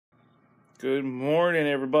Good morning,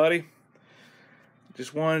 everybody.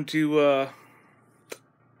 Just wanted to,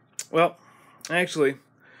 well, actually,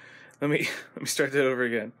 let me start that over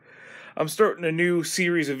again. I'm starting a new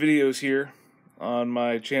series of videos here on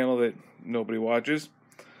my channel that nobody watches.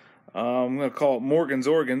 I'm going to call it Morgan's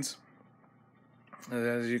Organs.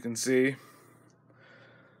 As you can see,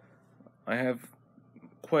 I have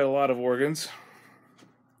quite a lot of organs.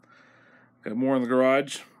 Got more in the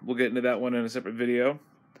garage. We'll get into that one in a separate video.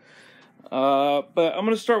 But I'm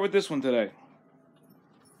going to start with this one today.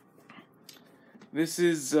 This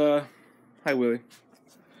is, hi Willie.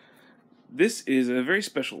 This is a very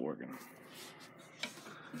special organ.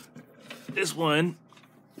 This one,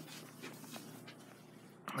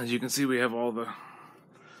 as you can see, we have all the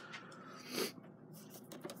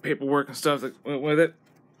paperwork and stuff that went with it.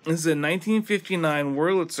 This is a 1959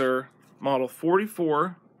 Wurlitzer model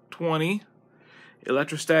 4420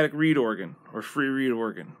 electrostatic reed organ, or free reed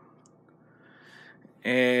organ.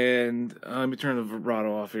 And let me turn the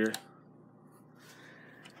vibrato off here.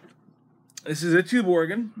 This is a tube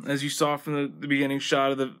organ, as you saw from the beginning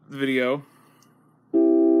shot of the video.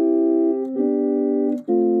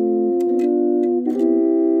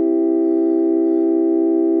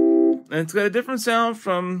 And it's got a different sound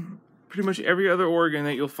from pretty much every other organ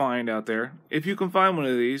that you'll find out there. If you can find one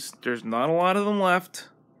of these, there's not a lot of them left.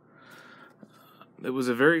 It was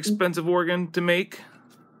a very expensive organ to make.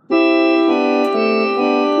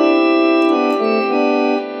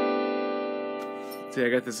 See, I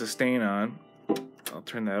got the sustain on. I'll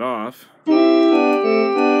turn that off.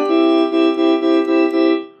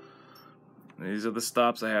 These are the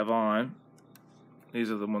stops I have on. These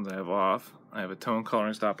are the ones I have off. I have a tone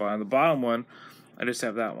coloring stop on. The bottom one, I just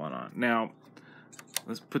have that one on. Now,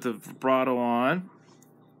 let's put the vibrato on.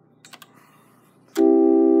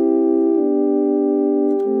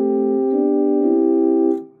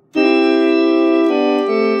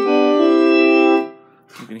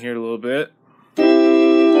 You can hear it a little bit.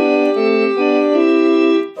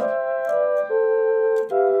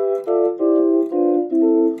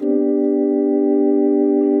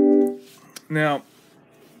 Now,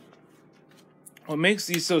 what makes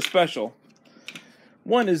these so special,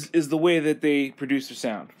 one is the way that they produce their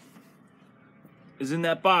sound. Is in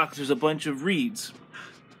that box there's a bunch of reeds,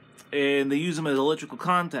 and they use them as electrical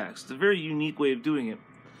contacts. It's a very unique way of doing it.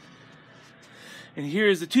 And here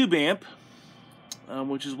is the tube amp,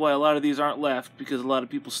 which is why a lot of these aren't left, because a lot of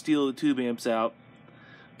people steal the tube amps out.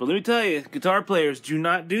 But let me tell you, guitar players do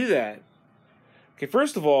not do that. Okay,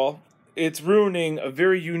 first of all, it's ruining a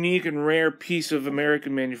very unique and rare piece of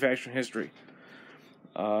American manufacturing history.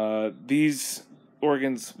 These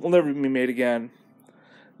organs will never be made again.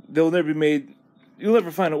 They'll never be made. You'll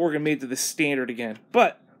never find an organ made to this standard again.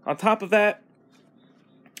 But on top of that,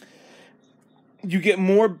 you get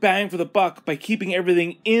more bang for the buck by keeping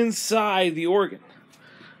everything inside the organ.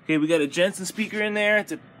 Okay, we got a Jensen speaker in there.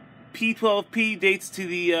 It's a P12P, dates to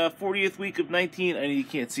the 40th week of I know you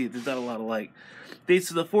can't see it, there's not a lot of light. Dates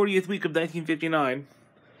to the 40th week of 1959.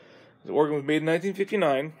 The organ was made in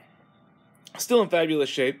 1959. Still in fabulous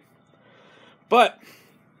shape. But,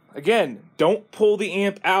 again, don't pull the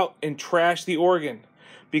amp out and trash the organ.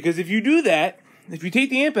 Because if you do that, if you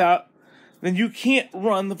take the amp out, then you can't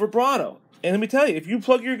run the vibrato. And let me tell you, if you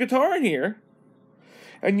plug your guitar in here,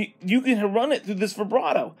 and you can run it through this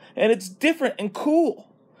vibrato, and it's different and cool.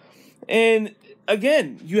 And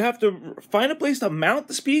again, you have to find a place to mount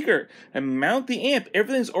the speaker and mount the amp.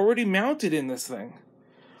 Everything's already mounted in this thing.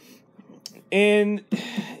 And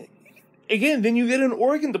again, then you get an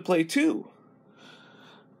organ to play too.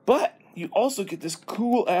 But you also get this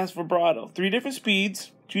cool ass vibrato. 3 different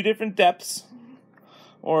speeds, 2 different depths.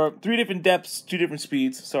 Or 3 different depths, 2 different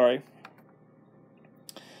speeds, sorry.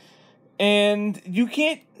 And you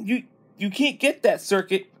can't get that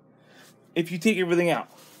circuit if you take everything out.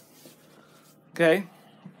 Okay?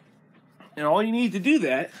 And all you need to do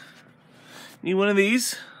that, you need one of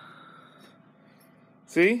these.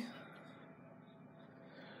 See?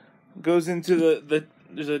 Goes into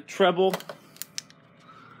there's a treble.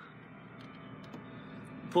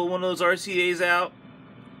 Pull one of those RCAs out.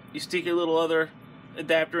 You stick your little other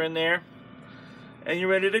adapter in there, and you're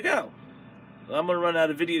ready to go. I'm gonna run out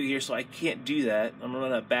of video here, so I can't do that. I'm gonna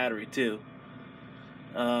run out of battery too.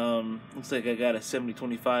 Looks like I got a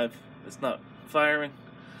 7025 that's not firing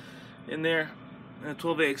in there, and a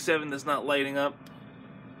 12AX7 that's not lighting up.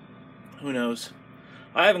 Who knows?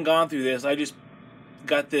 I haven't gone through this. I just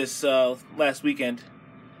got this last weekend.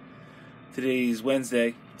 Today's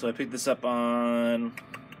Wednesday, so I picked this up on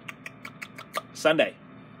Sunday.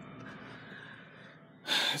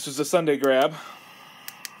 This was a Sunday grab.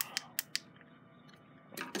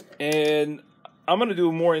 And I'm going to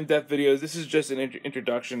do more in-depth videos. This is just an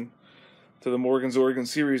introduction to the Morgan's Organ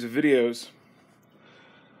series of videos.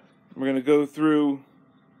 We're going to go through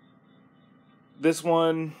this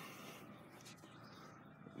one,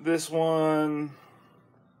 this one,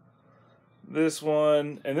 this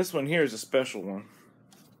one, and this one here is a special one.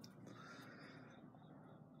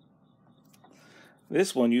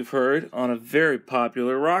 This one you've heard on a very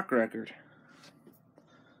popular rock record.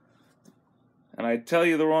 And I tell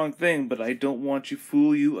you the wrong thing, but I don't want you to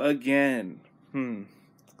fool you again. I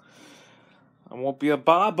won't be a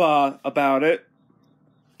baba about it,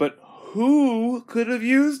 but who could have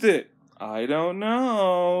used it? I don't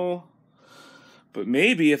know. But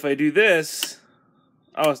maybe if I do this...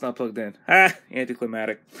 Oh, it's not plugged in. Ah,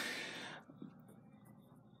 anticlimactic.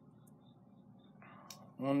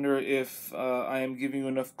 Wonder if I am giving you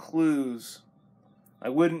enough clues. I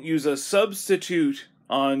wouldn't use a substitute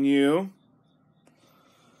on you.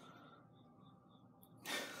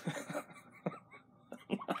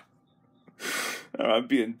 I'm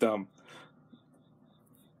being dumb.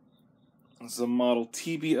 It's a model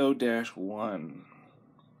TBO-1.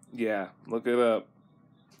 Yeah, look it up.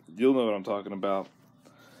 You'll know what I'm talking about.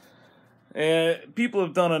 And people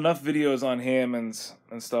have done enough videos on Hammonds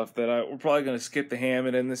and stuff that we're probably going to skip the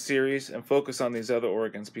Hammond in this series and focus on these other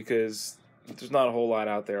organs because there's not a whole lot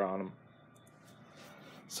out there on them.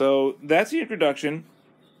 So that's the introduction.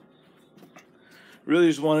 Really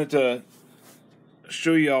just wanted to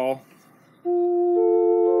show y'all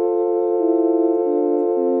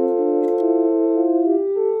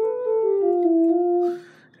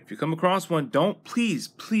if you come across one, don't please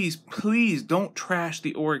don't trash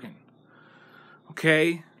the organ.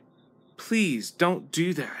 Okay? Please don't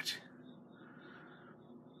do that.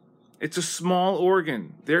 It's a small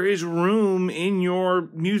organ. There is room in your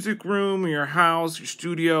music room, your house, your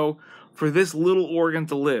studio for this little organ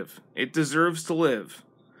to live. It deserves to live.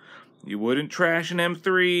 You wouldn't trash an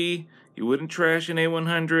M3. You wouldn't trash an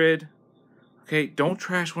A100. Okay? Don't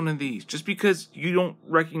trash one of these. Just because you don't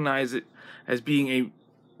recognize it as being a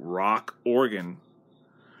rock organ,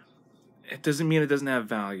 it doesn't mean it doesn't have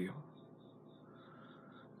value.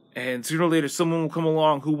 And sooner or later, someone will come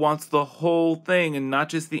along who wants the whole thing and not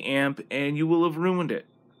just the amp, and you will have ruined it.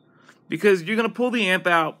 Because you're going to pull the amp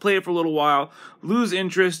out, play it for a little while, lose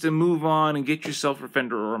interest, and move on and get yourself a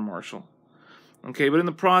Fender or a Marshall. Okay, but in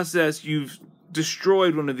the process, you've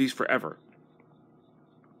destroyed one of these forever.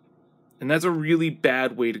 And that's a really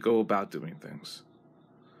bad way to go about doing things.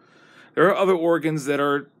 There are other organs that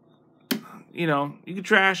are, you know, you can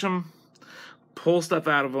trash them, pull stuff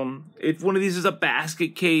out of them. If one of these is a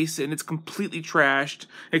basket case and it's completely trashed,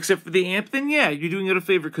 except for the amp, then yeah, you're doing it a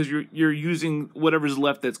favor because you're using whatever's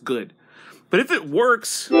left that's good. But if it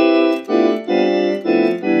works,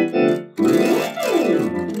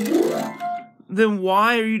 then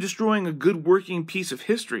why are you destroying a good working piece of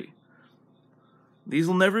history? These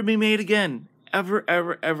will never be made again. Ever,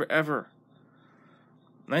 ever, ever, ever.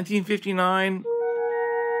 1959...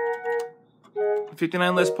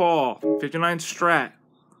 59 Les Paul, 59 Strat,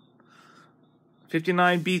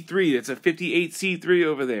 59 B3, that's a 58 C3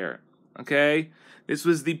 over there, okay? This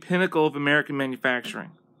was the pinnacle of American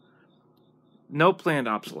manufacturing. No planned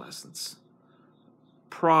obsolescence.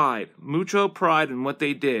 Pride, mucho pride in what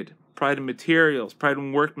they did. Pride in materials, pride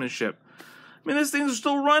in workmanship. I mean, these things are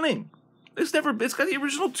still running. It's got the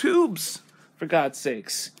original tubes, for God's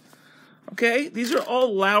sakes. Okay? These are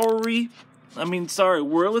all Wurlitzer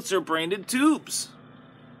branded tubes.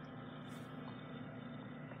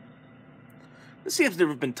 This amp's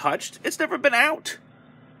never been touched. It's never been out.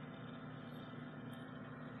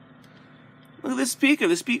 Look at this speaker.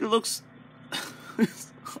 The speaker looks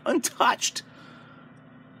untouched.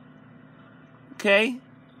 Okay?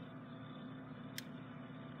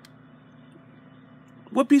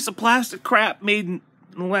 What piece of plastic crap made in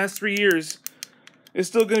the last 3 years is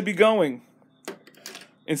still going to be going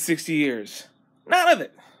in 60 years? None of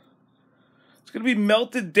it. It's going to be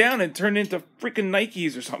melted down and turned into freaking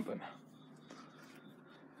Nikes or something.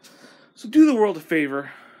 So do the world a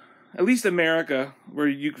favor. At least America, where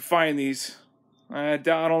you can find these. I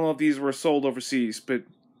don't know if these were sold overseas, but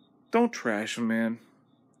don't trash them, man.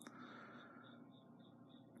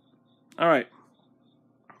 Alright.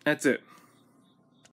 That's it.